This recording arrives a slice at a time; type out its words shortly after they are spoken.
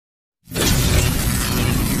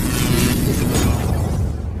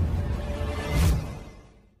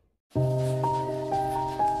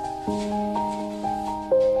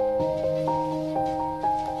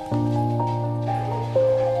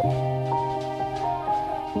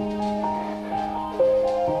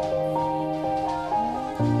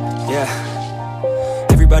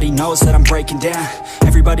Everybody knows that I'm breaking down.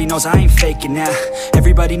 Everybody knows I ain't faking now.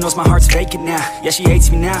 Everybody knows my heart's vacant now. Yeah, she hates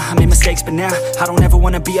me now, I made mistakes but now I don't ever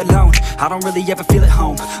wanna be alone. I don't really ever feel at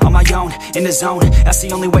home. On my own, in the zone, that's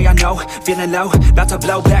the only way I know. Feeling low, about to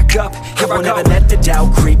blow back up. I won't ever let the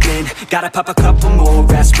doubt creep in. Gotta pop a couple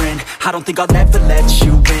more aspirin. I don't think I'll ever let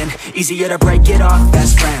you in. Easier to break it off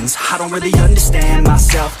best friends. I don't really understand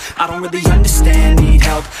myself. I don't really understand, need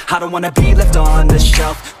help. I don't wanna be left on the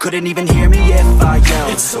shelf. Couldn't even hear me if I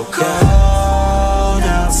yelled. It's so cold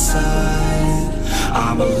outside,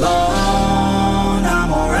 I'm alone,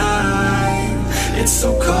 I'm alright. It's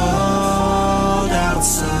so cold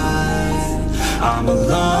outside, I'm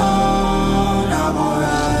alone, I'm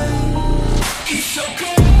alright. It's so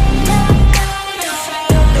cold.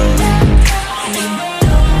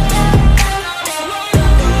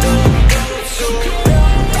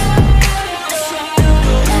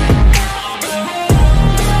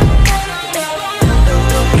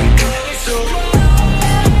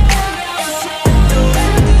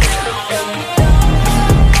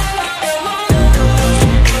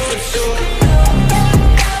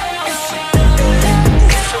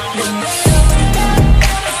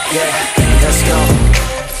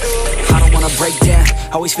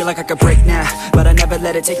 Always feel like I could break now, but I never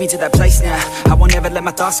let it take me to that place now. I won't ever let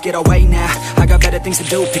my thoughts get away now. I got better things to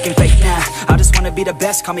do, picking fate now. I just wanna be the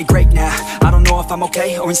best, call me great now. I don't know if I'm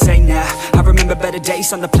okay or insane now. I remember better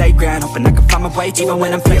days on the playground, hoping I can find my way even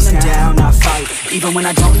when I'm feeling down. I fight, even when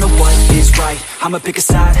I don't know what is right. I'ma pick a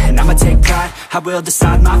side, and I'ma take pride. I will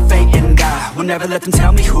decide my fate, and I will never let them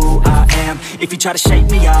tell me who I am. If you try to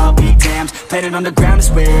shape me, I'll be damned. Planet on the ground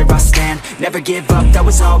is where I stand. Never give up, that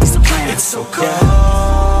was always the plan. It's so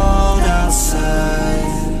cold outside,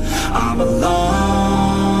 I'm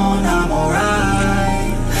alone, I'm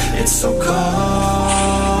alright. It's so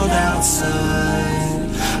cold outside,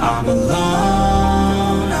 I'm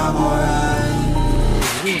alone, I'm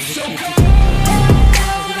alright. It's so cold.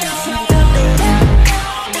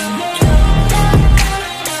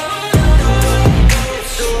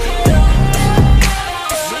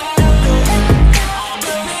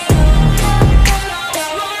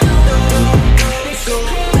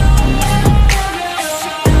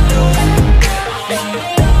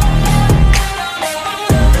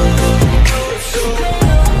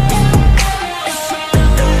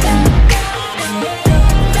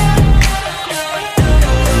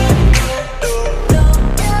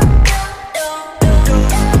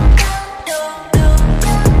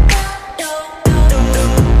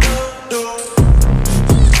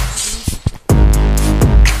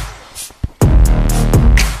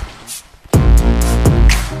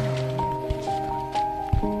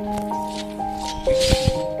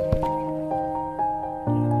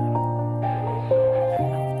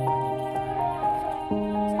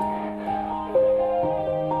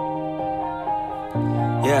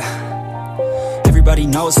 Everybody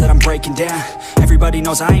knows that I'm breaking down. Everybody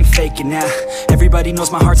knows I ain't faking now. Everybody knows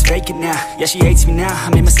my heart's vacant now. Yeah, she hates me now, I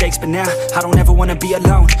made mistakes but now I don't ever wanna be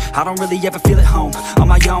alone. I don't really ever feel at home. On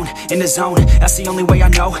my own, in the zone, that's the only way I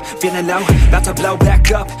know. Feeling low, about to blow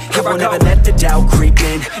back up. I won't ever let the doubt creep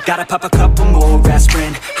in. Gotta pop a couple more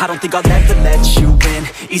aspirin. I don't think I'll ever let you in.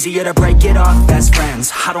 Easier to break it off best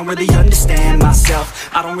friends. I don't really understand myself.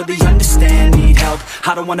 I don't really understand, need help.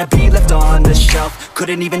 I don't wanna be left on the shelf.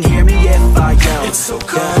 Couldn't even hear me if I yelled. It's so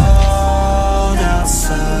cold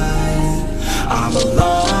outside, I'm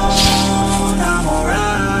alone, I'm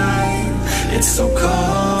alright. It's so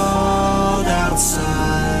cold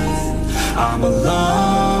outside, I'm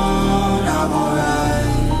alone, I'm alright.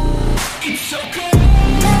 It's so cold.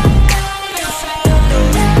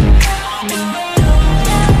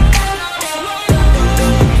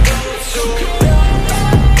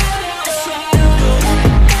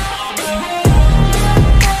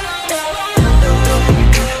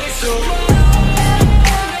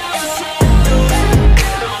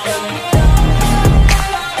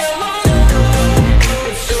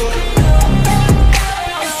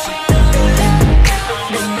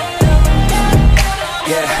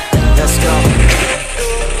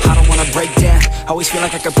 Always feel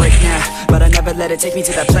like I could break now, but I never let it take me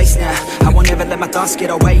to that place now. I won't ever let my thoughts get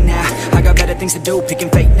away now. I got better things to do, picking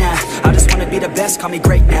fate now. I just wanna be the best, call me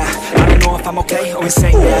great now. I don't know if I'm okay or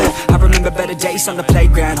insane now. I remember better days on the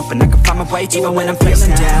playground, hoping I can find my way even when I'm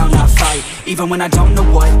feeling down. I fight, even when I don't know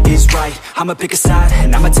what is right. I'ma pick a side,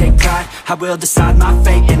 and I'ma take pride. I will decide my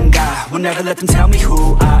fate, and I will never let them tell me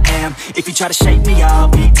who I am. If you try to shape me, I'll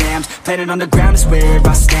be damned. Planet on the ground is where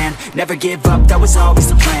I stand. Never give up, that was always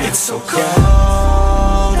the plan. It's so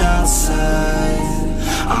cold outside,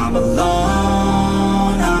 I'm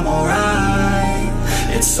alone, I'm alright.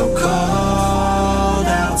 It's so cold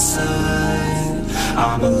outside,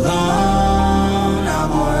 I'm alone.